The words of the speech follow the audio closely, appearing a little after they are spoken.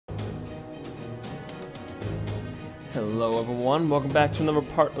Hello everyone, welcome back to another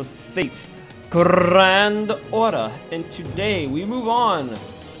part of Fate Grand Order, and today we move on.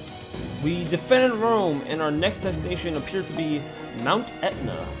 We defended Rome, and our next destination appears to be Mount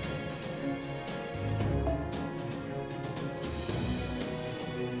Etna.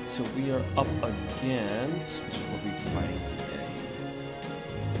 So we are up against, what are we fighting today?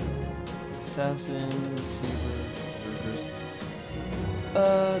 Assassins, sabers, berserkers.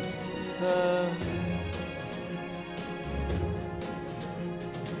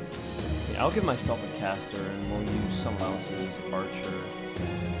 I'll give myself a caster and we'll use someone else's archer.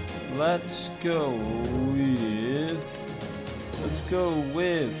 Let's go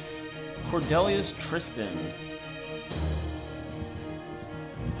with Cordelius Tristan.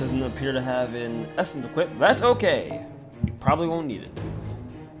 Doesn't appear to have an essence equipped. That's okay. You probably won't need it.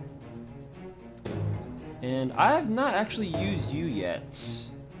 And I have not actually used you yet.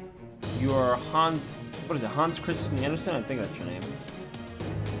 You are Hans. What is it? Hans Christian Anderson? I think that's your name.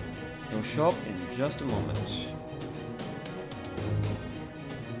 It'll show up in just a moment.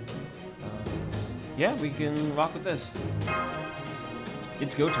 Yeah, we can rock with this.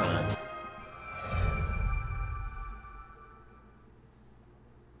 It's go time.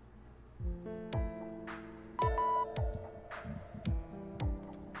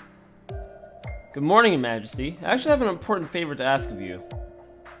 Good morning, Your Majesty. I actually have an important favor to ask of you.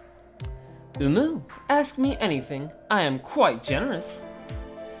 Umu, ask me anything. I am quite generous.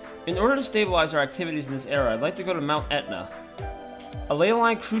 In order to stabilize our activities in this era, I'd like to go to Mount Etna. A ley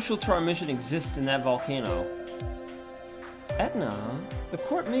line crucial to our mission exists in that volcano. Etna? The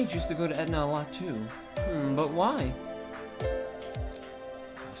court mage used to go to Etna a lot too. But why?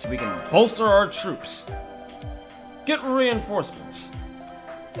 So we can bolster our troops. Get reinforcements.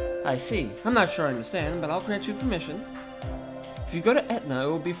 I see. I'm not sure I understand, but I'll grant you permission. If you go to Etna, it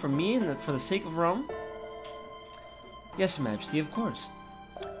will be for me and for the sake of Rome? Yes, Your Majesty, of course.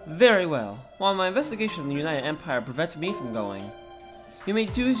 Very well. While my investigation of the United Empire prevents me from going, you may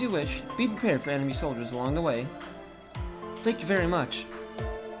do as you wish. Be prepared for enemy soldiers along the way. Thank you very much.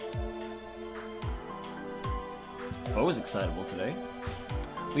 Foe is excitable today.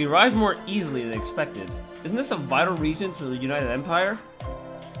 We arrived more easily than expected. Isn't this a vital region to the United Empire?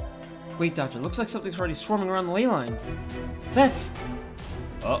 Wait, Doctor, looks like something's already swarming around the ley line. That's...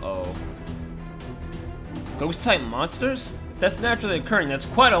 Uh-oh. Ghost-type monsters? If that's naturally occurring, that's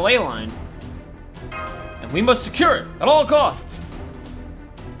quite a ley line. And we must secure it at all costs!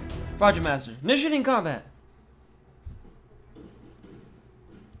 Roger, Master. Initiating combat!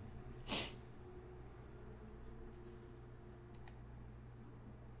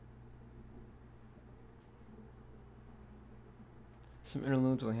 Some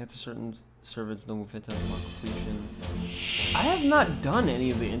interludes will enhance a certain servant's noble fit upon completion. I have not done any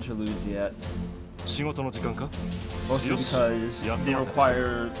of the interludes yet. Mostly because they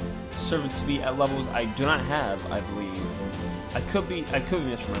require servants to be at levels I do not have, I believe. I could be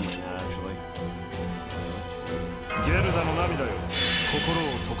misremembering that actually.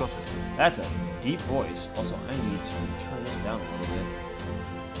 That's a deep voice. Also, I need to turn this down a little bit.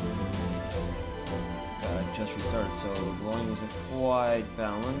 Just restarted, so the volume isn't quite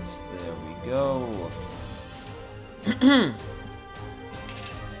balanced. There we go.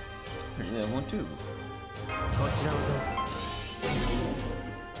 Yeah, one, two.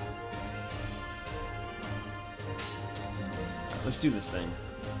 Let's do this thing.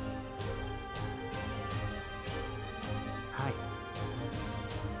 Hi.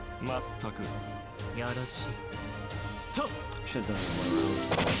 Should have done it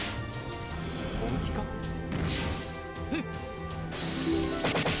one round.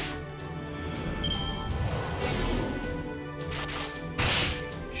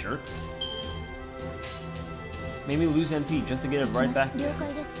 Sure. Made me lose MP just to get it right back in.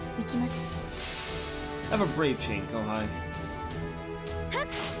 Have a brave chain, go high.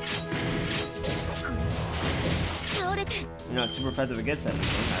 You're not super effective against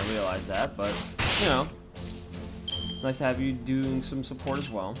anything, I realize that, but, you know, nice to have you doing some support as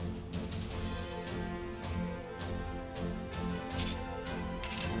well.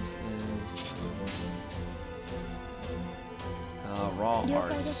 Raw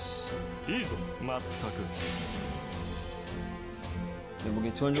hearts. Then we'll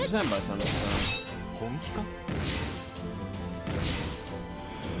get 200% by the time it's done.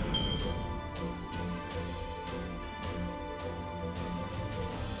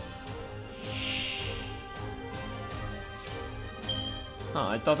 Huh,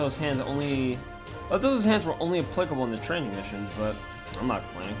 I thought those hands only... I thought those hands were only applicable in the training missions, but I'm not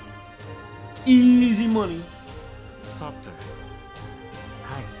complaining. Easy money.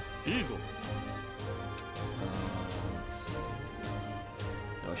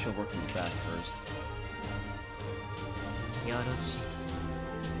 she'll work from the back first. There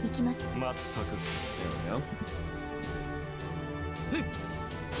we go.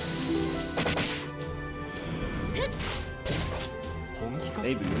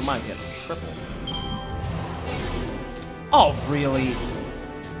 Maybe we might get a triple. Oh, really?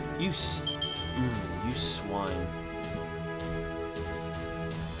 You swine.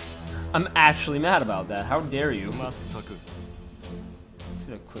 I'm actually mad about that. How dare you? Let's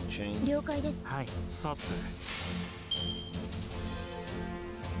get a quick change. Feel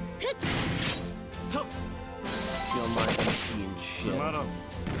my MP and shit.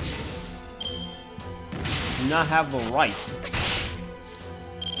 Do not have the right.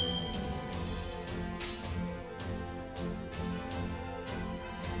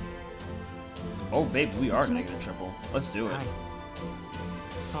 Oh, babe, we are gonna get a triple. Let's do it.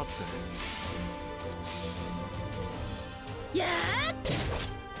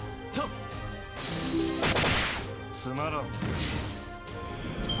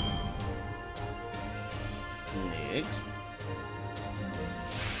 Next.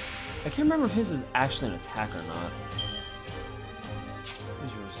 I can't remember if his is actually an attack or not.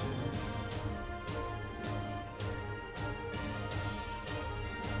 Where's yours?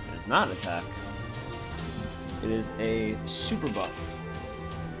 It is not an attack. It is a super buff.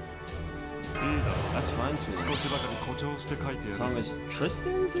 That's fine too. As long as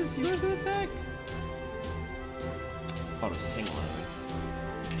Tristan's is yours an attack? Oh, a single enemy.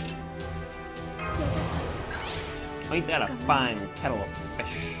 Ain't that a fine kettle of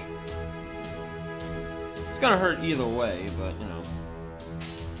fish? It's gonna hurt either way, but you know.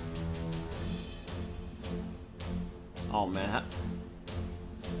 Oh man.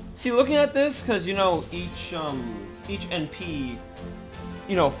 See, looking at this, because you know each NP,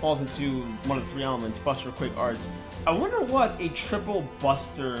 you know, falls into one of the 3 elements: Buster, Quick, Arts. I wonder what a triple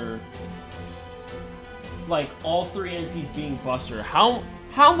Buster, like all 3 NPs being Buster, how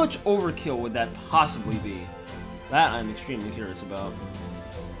much overkill would that possibly be? That I'm extremely curious about.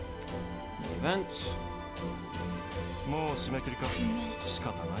 Event.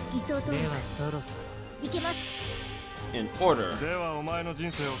 In order.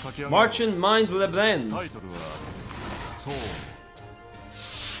 Marching Mind Leblends.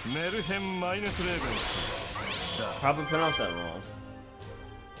 Probably pronounced that wrong.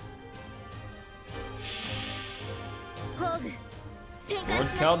 Lord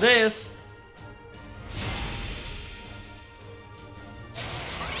Caldeus.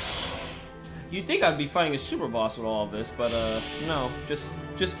 You'd think I'd be fighting a super boss with all of this, but no, just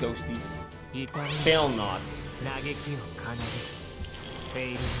ghosties. Fail not.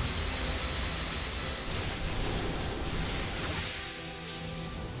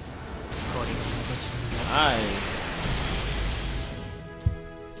 Nice.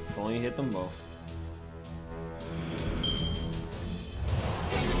 If only you hit them both.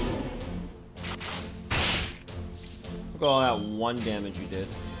 Look at all that 1 damage you did.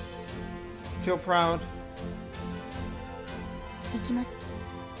 Feel proud.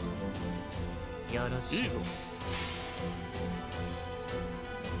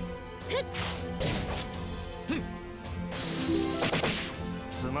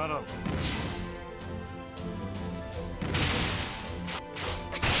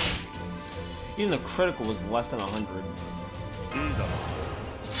 Even the critical was less than 100.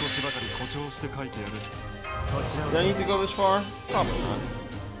 Do I need to go this far? Probably not.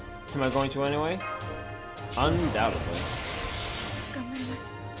 Am I going to anyway? Undoubtedly.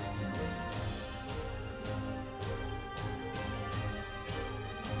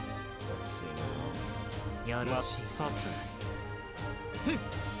 Let's see now.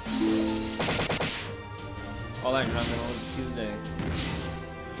 All that, you're not gonna live to see the day.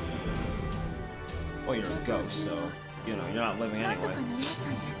 Well, you're a ghost, so you know you're not living anyway.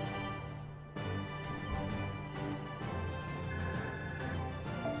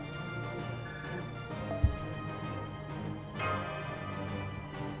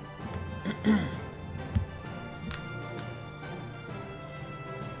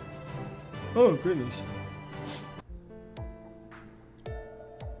 Oh, goodness.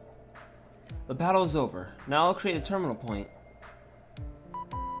 The battle is over. Now I'll create a terminal point.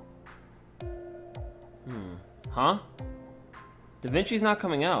 Huh? Da Vinci's not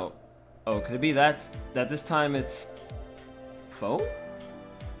coming out. Oh, could it be that this time it's Foe?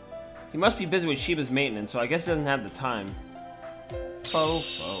 He must be busy with Shiba's maintenance, so I guess he doesn't have the time. Foe.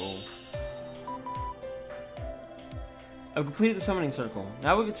 I've completed the summoning circle.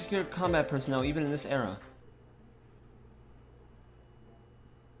 Now we can secure combat personnel even in this era.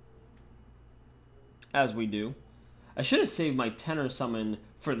 As we do. I should have saved my tenor summon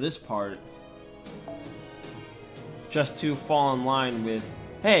for this part. Just to fall in line with,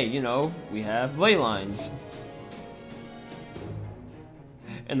 hey, you know, we have ley lines.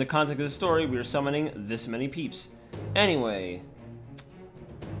 In the context of the story, we are summoning this many peeps. Anyway,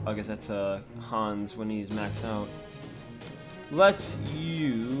 I guess that's Hans when he's maxed out. Let's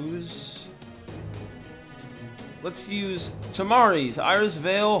use Tamari's Iris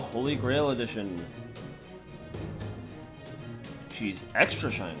Veil Holy Grail Edition. She's extra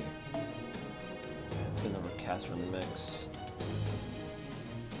shiny. Let's get another caster in the mix.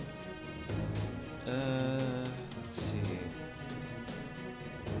 Let's see.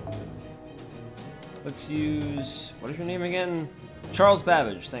 Let's use, what is your name again? Charles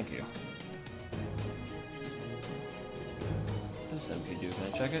Babbage, thank you. What does this MP do?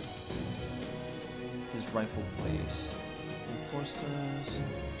 Can I check it? His rifle plays. Enforcers.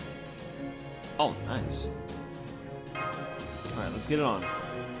 Oh, nice. Alright, let's get it on.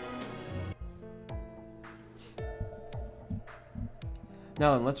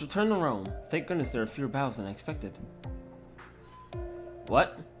 Now then, let's return to Rome. Thank goodness there are fewer battles than I expected.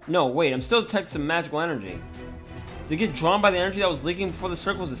 What? No, wait, I'm still detecting some magical energy. Did it get drawn by the energy that was leaking before the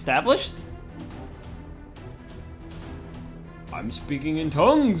circle was established? I'm speaking in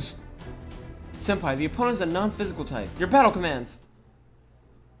tongues! Senpai, the opponent's a non-physical type. Your battle commands!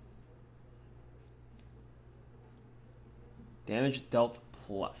 Damage dealt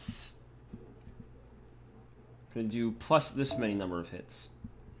plus. Gonna do plus this many number of hits.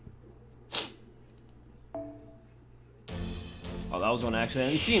 Oh, that was one actually I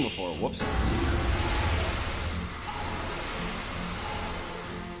hadn't seen before. Whoops.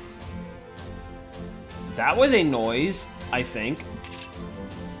 That was a noise, I think.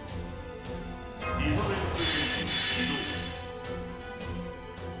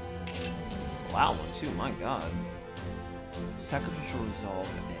 Loud one too, my god. Sacrificial resolve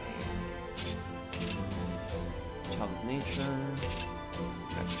A. Child of nature.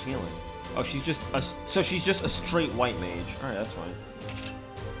 That's healing. Oh, she's just a, so she's just a straight white mage. Alright, that's fine.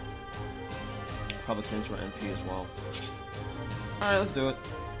 Probably change her MP as well. Alright, let's do it.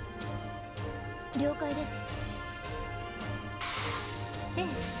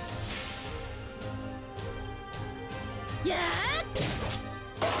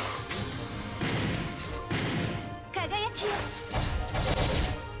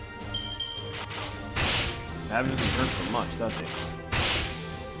 That doesn't hurt for much, does it?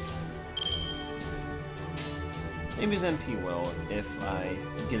 Maybe his MP will, if I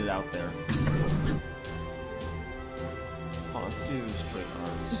get it out there. Oh, let's do straight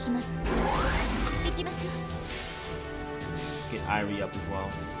arms. Get Irie up as well.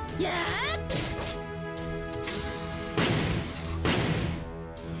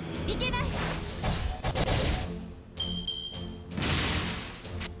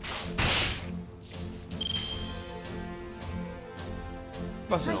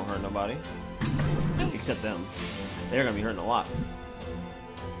 Buster don't hurt nobody. Except them. They're gonna be hurting a lot.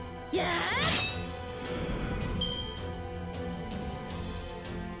 Let's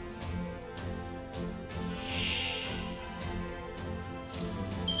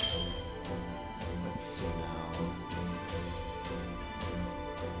see now.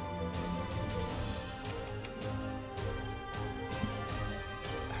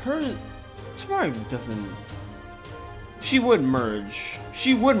 Her Tamari doesn't. She would merge.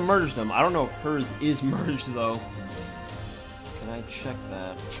 She would merge them. I don't know if hers is merged though. Can I check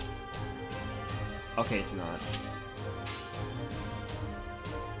that? Okay, it's not.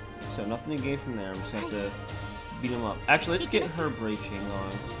 So nothing to gain from there. I'm just gonna have to beat him up. Actually, let's get her Brave Chain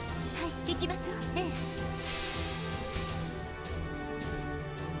going.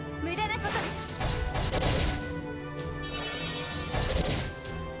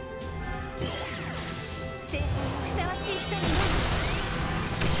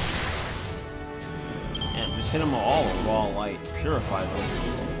 And just hit them all with raw light. Purify them.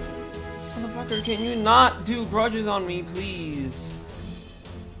 Motherfucker, can you not do grudges on me, please?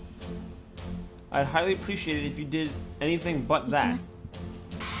 I'd highly appreciate it if you did anything but that.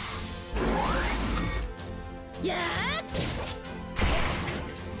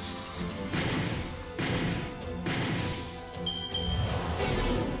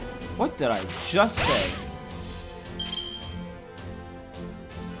 What did I just say?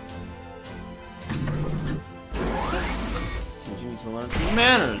 You need to learn some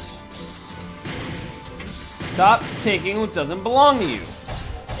manners. Stop taking what doesn't belong to you.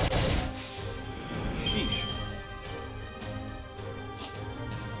 Sheesh.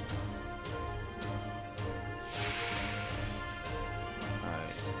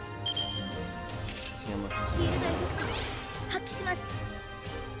 Alright. See how much.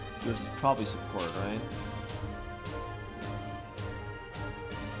 Yours is probably support, right?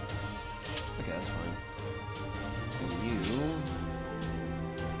 Okay, that's fine. And you...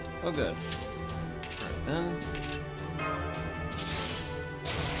 Oh, good. Alright, then.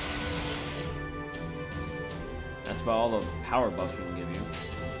 That's about all the power buffs we can give you.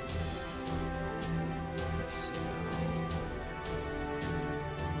 Let's see now.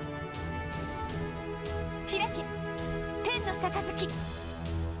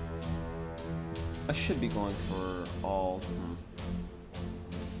 I should be going for all.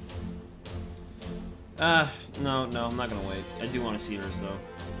 No, I'm not gonna wait. I do want to see hers though.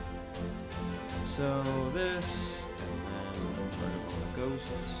 So this, and then try to roll the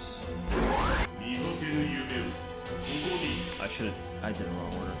ghosts. I did it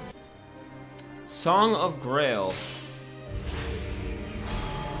wrong order. Song of Grail.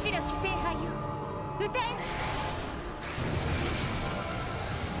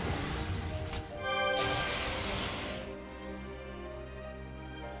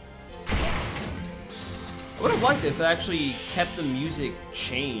 I would have liked it if they actually kept the music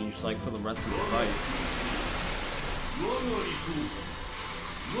changed, like, for the rest of the fight.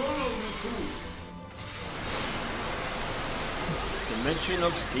 Dimension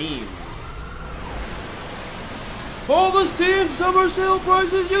of Steam. All the Steam summer sale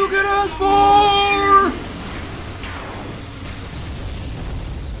prices you can ask for!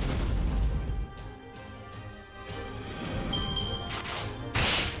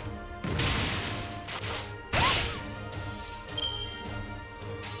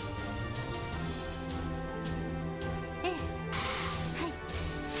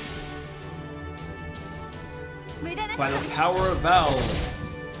 By the power of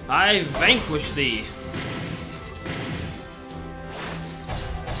Valve, I vanquish thee.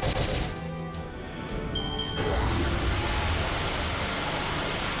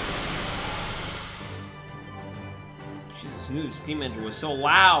 Jesus, I knew the Steam engine was so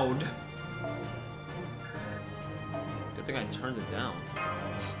loud. Good thing I turned it down.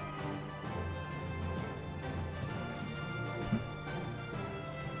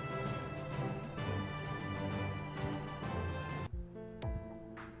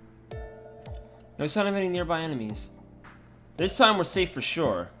 No sign of any nearby enemies. This time we're safe for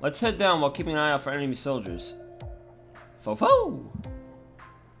sure. Let's head down while keeping an eye out for enemy soldiers. Fofo!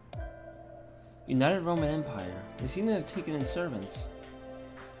 United Roman Empire. They seem to have taken in servants.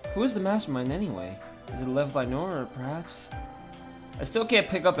 Who is the mastermind anyway? Is it Lev Linor or perhaps? I still can't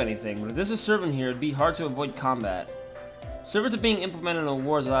pick up anything, but if there's a servant here, it'd be hard to avoid combat. Servants are being implemented in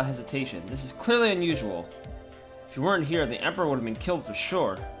wars without hesitation. This is clearly unusual. If you weren't here, the Emperor would have been killed for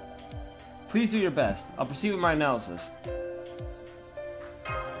sure. Please do your best. I'll proceed with my analysis.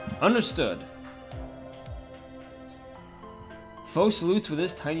 Understood. Foe salutes with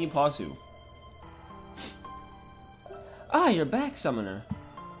his tiny pasu. Ah, you're back, Summoner.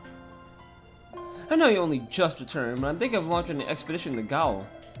 I know you only just returned, but I'm thinking of launching an expedition to Gaul.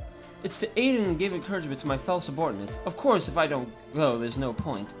 It's to aid and give encouragement to my fellow subordinates. Of course, if I don't go, there's no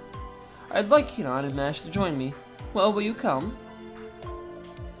point. I'd like Kinan and Mash to join me. Well, will you come?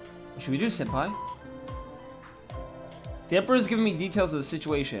 What should we do, Senpai? The Emperor has given me details of the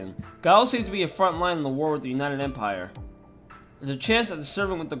situation. Gaul seems to be a front line in the war with the United Empire. There's a chance that the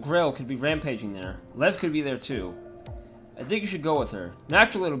servant with the Grail could be rampaging there. Lev could be there too. I think you should go with her.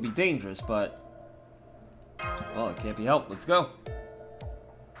 Naturally, it'll be dangerous, but... well, it can't be helped. Let's go.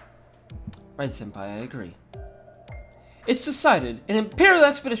 Right, Senpai, I agree. It's decided. An Imperial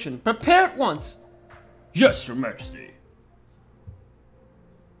expedition. Prepare at once. Yes, Your Majesty.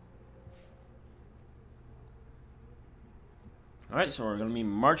 Alright, so we're going to be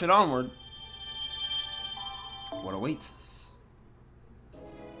marching onward. What awaits us?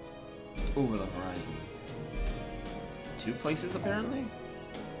 Over the horizon. 2 places, apparently?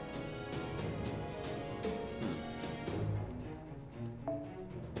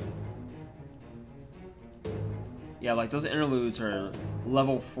 Yeah, like, those interludes are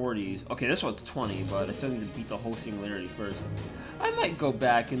level 40s. Okay, this one's 20, but I still need to beat the whole singularity first. I might go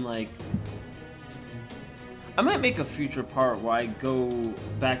back and, like... I might make a future part where I go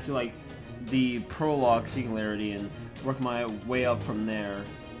back to, like, the prologue singularity and work my way up from there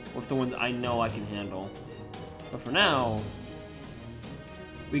with the ones I know I can handle. But for now,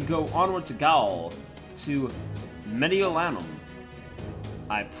 we go onward to Gaul, to Mediolanum.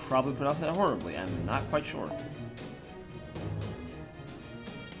 I probably pronounced that horribly, I'm not quite sure.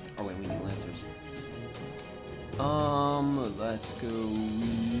 Oh wait, we need lancers. Let's go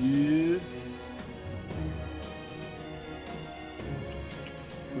with...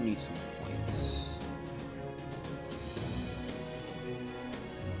 Who needs some points?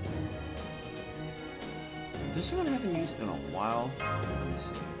 There's someone I haven't used in a while. Let me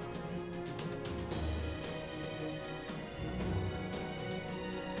see.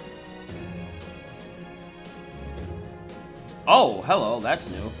 Oh, hello, that's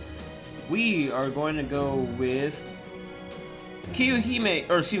new. We are going to go with Kiyohime,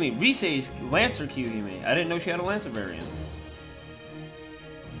 or excuse me, Risei's Lancer Kiyohime. I didn't know she had a Lancer variant.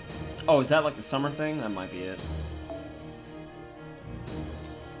 Oh, is that like the summer thing? That might be it.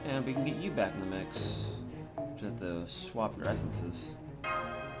 And we can get you back in the mix. Just have to swap your essences.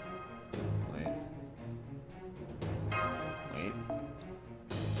 Wait. Wait.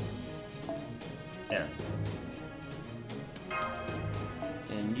 There.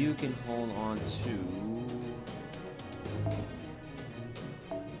 And you can hold on to...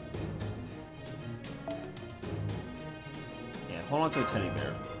 Yeah, hold on to a teddy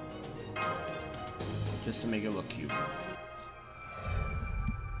bear. Just to make it look cute.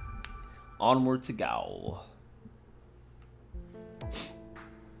 Onward to Gao.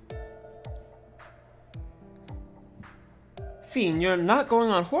 Fiend, you're not going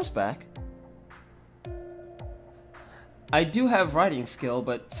on horseback? I do have riding skill,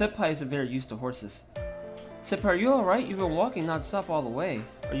 but Senpai isn't very used to horses. Senpai, are you alright? You've been walking non-stop all the way.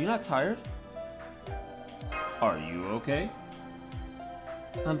 Are you not tired? Are you okay?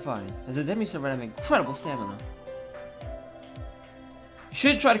 I'm fine. As a demi-servant, I have incredible stamina. You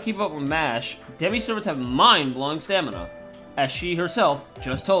should try to keep up with MASH. Demi-servants have mind-blowing stamina, as she herself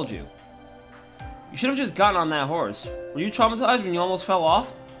just told you. You should have just gotten on that horse. Were you traumatized when you almost fell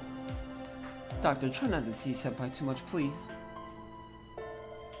off? Doctor, try not to tease Senpai too much, please.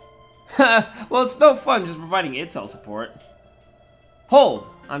 Well, it's no fun just providing intel support. Hold!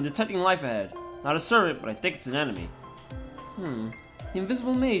 I'm detecting life ahead. Not a servant, but I think it's an enemy. The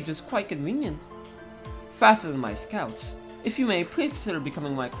invisible mage is quite convenient. Faster than my scouts. If you may, please consider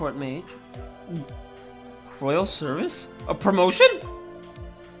becoming my court mage. Royal service? A promotion?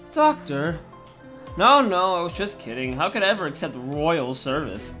 Doctor. No, I was just kidding. How could I ever accept royal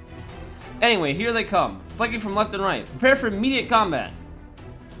service? Anyway, here they come, flanking from left and right. Prepare for immediate combat.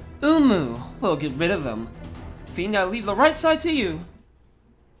 We'll get rid of them. Fiend, I leave the right side to you.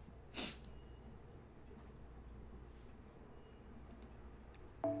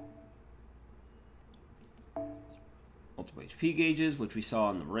 Multiple HP gauges, which we saw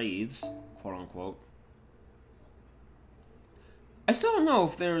in the raids, quote unquote. I still don't know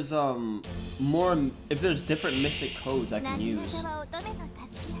if there's if there's different mystic codes I can use.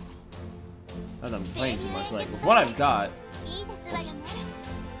 As I'm playing too much, like with what I've got.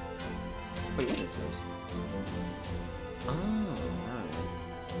 Wait, what is this? Oh, right.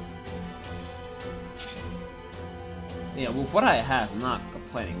 Yeah, well, with what I have, I'm not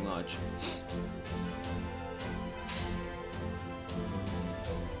complaining much.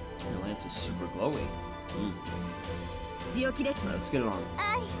 The lance is super glowy. Let's get it on.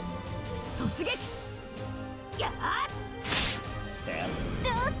 Stab.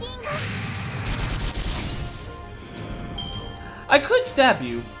 I could stab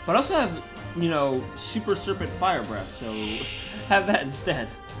you, but I also have, you know, Super Serpent Fire Breath, so have that instead.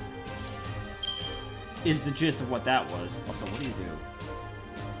 Is the gist of what that was. Also, what do you do?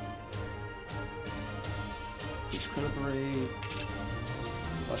 Increase critical rate,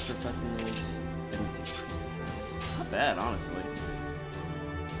 buster effectiveness, and increase defense. Not bad, honestly.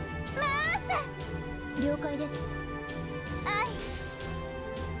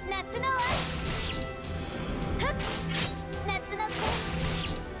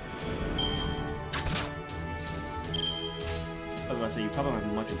 I was gonna say, you probably don't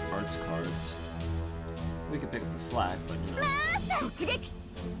have much of arts cards. We could pick up the slack, but you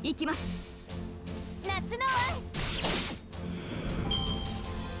know.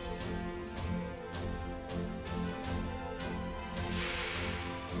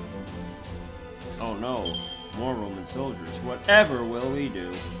 Oh no, more Roman soldiers. Whatever will we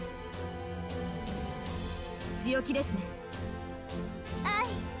do?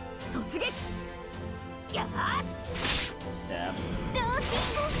 Stab.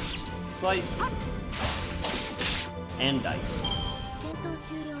 Slice. And dice.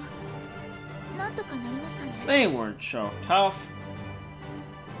 They weren't so tough.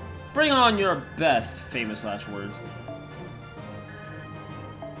 Bring on your best famous last words.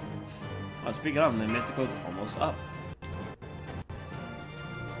 Oh, speaking of, my mystic code's almost up.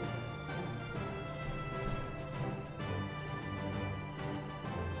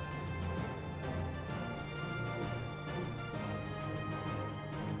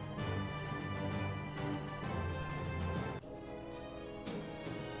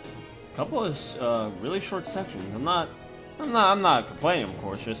 Couple of really short sections. I'm not complaining, of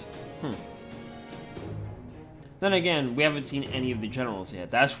course. Just Then again, we haven't seen any of the generals yet.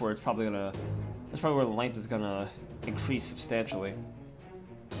 That's where it's probably gonna... That's probably where the length is gonna increase substantially.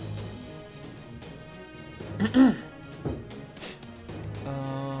 Who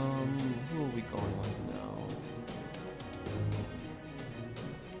are we going with now?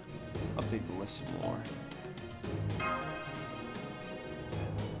 Let's update the list some more.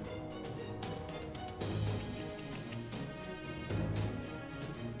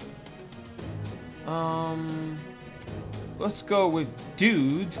 Let's go with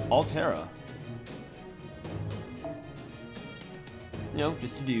Dudes Altera. No,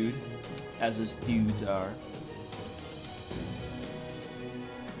 just a dude, as his dudes are.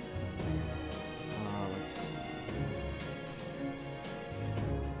 Let's see.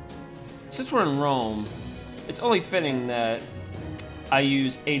 Since we're in Rome, it's only fitting that I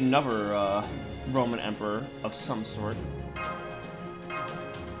use another Roman emperor of some sort.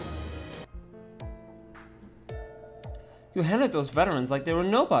 You handled those veterans like they were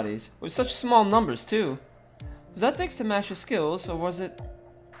nobodies, with such small numbers too. Was that thanks to Mash's skills, or was it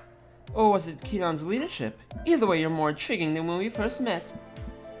Kinon's leadership? Either way, you're more intriguing than when we first met.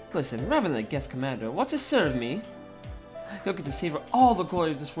 Listen, rather than a guest commander, want to serve me? You'll get to savor all the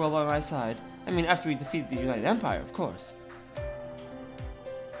glory of this world by my side. I mean, after we defeat the United Empire, of course.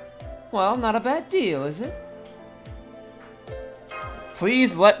 Well, not a bad deal, is it?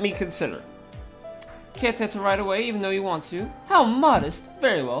 Please let me consider. Can't answer right away, even though you want to. How modest!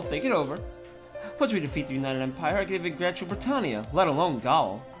 Very well, think it over. Once we defeat the United Empire, I can even grant you Britannia, let alone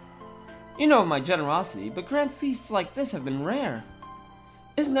Gaul. You know of my generosity, but grand feasts like this have been rare.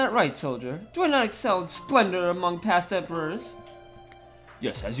 Isn't that right, soldier? Do I not excel in splendor among past emperors?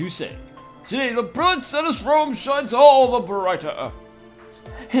 Yes, as you say. See, the brilliant status Rome shines all the brighter.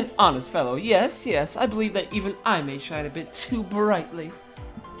 An honest fellow, yes, yes, I believe that even I may shine a bit too brightly.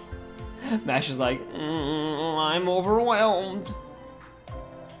 Mash is like, I'm overwhelmed.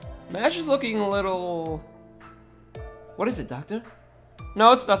 Mash is looking a little... What is it, Doctor?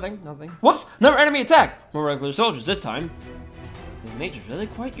 No, it's nothing, nothing. Whoops! Another enemy attack! More regular soldiers this time. The Major's really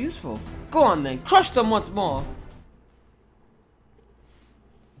quite useful. Go on then, crush them once more!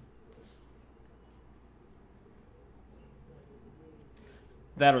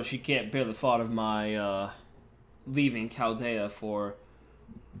 That or she can't bear the thought of my, leaving Chaldea for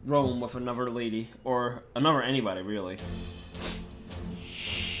Rome with another lady, or another anybody, really.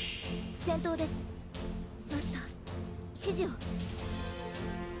 Alright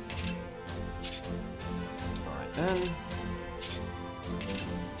then.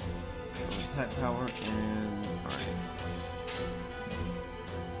 Attack power and... alright.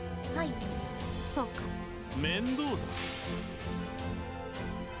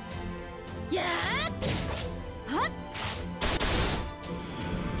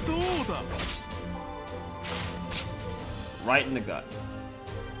 Right in the gut.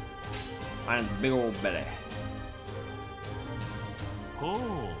 Right in the big old belly.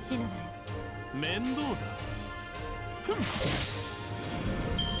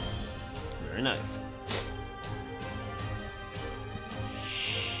 Very nice.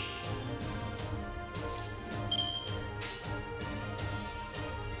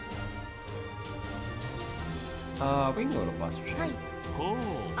 We can go to Buster Chain.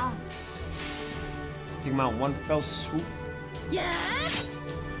 Take him out in one fell swoop. Yeah.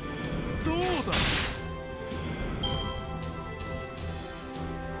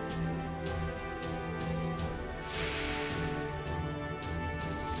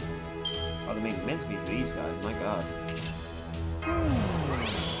 Oh, they make mincemeat for these guys. My God.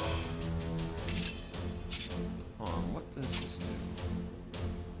 Hold on, what does this do?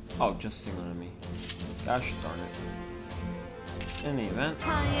 Oh, just single enemy. Gosh darn it. In the event.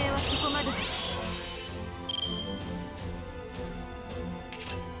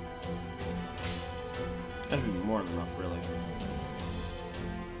 That should be more than enough, really.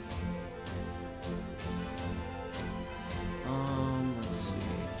 Let's see.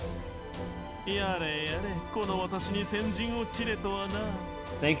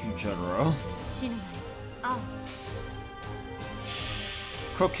 Thank you, General.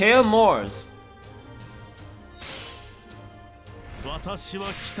 Croquet Moors. I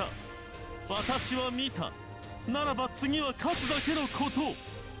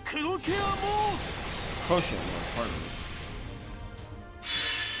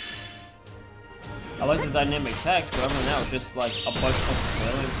like the dynamic text, but other than that, it's just like a bunch of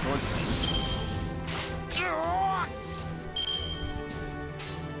flailing sword things.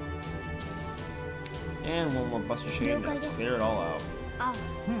 And one more Buster Shade to clear it all out.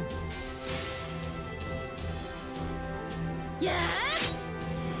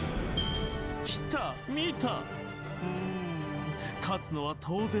 勝つのは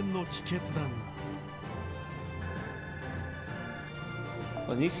当然の帰結だが。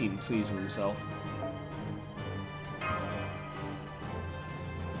 Well, he seemed pleased with himself.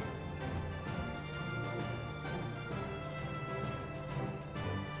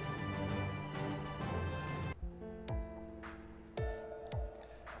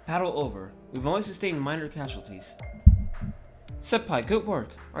 Battle over. We've only sustained minor casualties. Senpai, good work.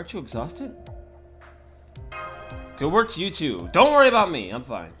 Aren't you exhausted? Good work to you too. Don't worry about me. I'm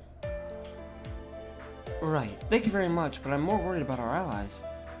fine. Right. Thank you very much, but I'm more worried about our allies.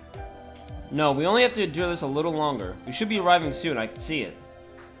 No, we only have to endure this a little longer. We should be arriving soon. I can see it.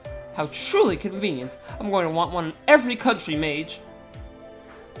 How truly convenient. I'm going to want one in every country, mage.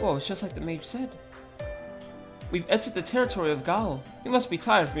 Whoa, it's just like the mage said. We've entered the territory of Gao. You must be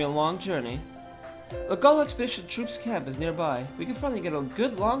tired from your long journey. The Gao Expedition Troops camp is nearby. We can finally get a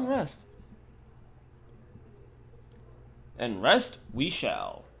good long rest. And rest we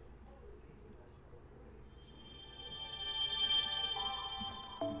shall.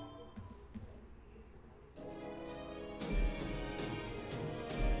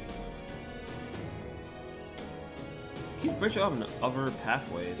 Keep branching off in other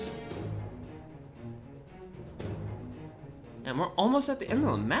pathways. And we're almost at the end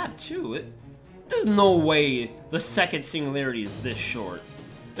of the map, too. There's no way the second singularity is this short.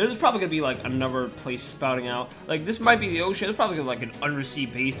 There's probably gonna be like another place spouting out. Like, this might be the ocean. There's probably gonna be like an undersea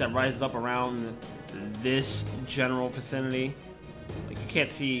base that rises up around this general vicinity. Like, you can't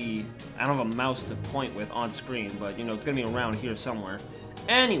see, I don't have a mouse to point with on screen, but you know, it's gonna be around here somewhere.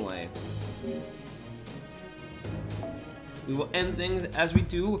 Anyway, we will end things as we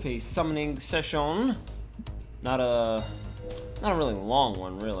do with a summoning session. Not a really long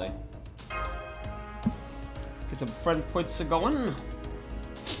one, really. Get some friend points to going.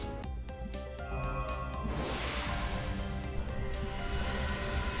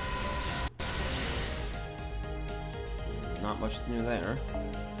 Not much new there.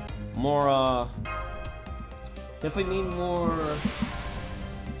 More, definitely need more,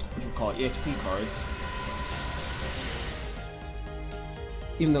 what do you call it, EXP cards.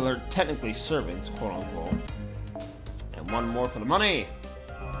 Even though they're technically servants, quote unquote. And one more for the money.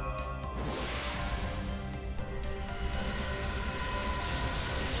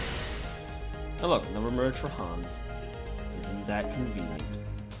 Oh look, another merge for Hans. Isn't that convenient?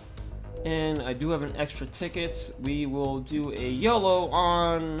 And I do have an extra ticket. We will do a YOLO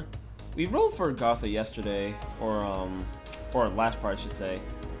on... We rolled for Gotha yesterday, or last part I should say.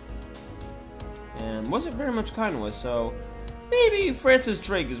 And wasn't very much kind with, so... Maybe Francis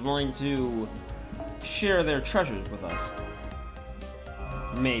Drake is willing to share their treasures with us.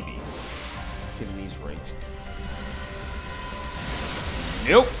 Maybe. Given these rates.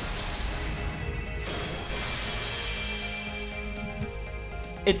 Nope.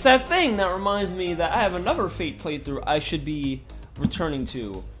 It's that thing that reminds me that I have another Fate playthrough I should be returning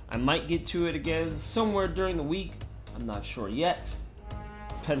to. I might get to it again somewhere during the week. I'm not sure yet.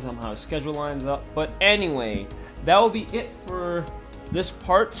 Depends on how the schedule lines up. But anyway, that will be it for this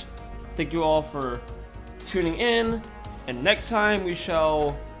part. Thank you all for tuning in. And next time we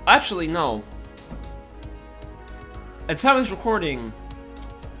shall... Actually, no. At the time of this recording,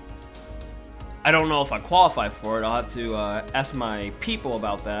 I don't know if I qualify for it. I'll have to ask my people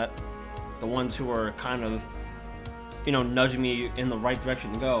about that. The ones who are kind of, you know, nudging me in the right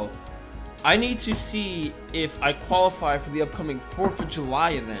direction to go. I need to see if I qualify for the upcoming 4th of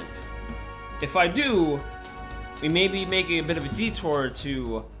July event. If I do, we may be making a bit of a detour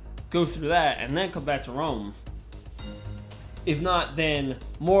to go through that and then come back to Rome. If not, then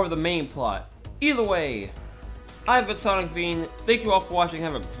more of the main plot. Either way, I've been Sonic Fiend. Thank you all for watching.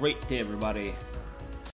 Have a great day, everybody.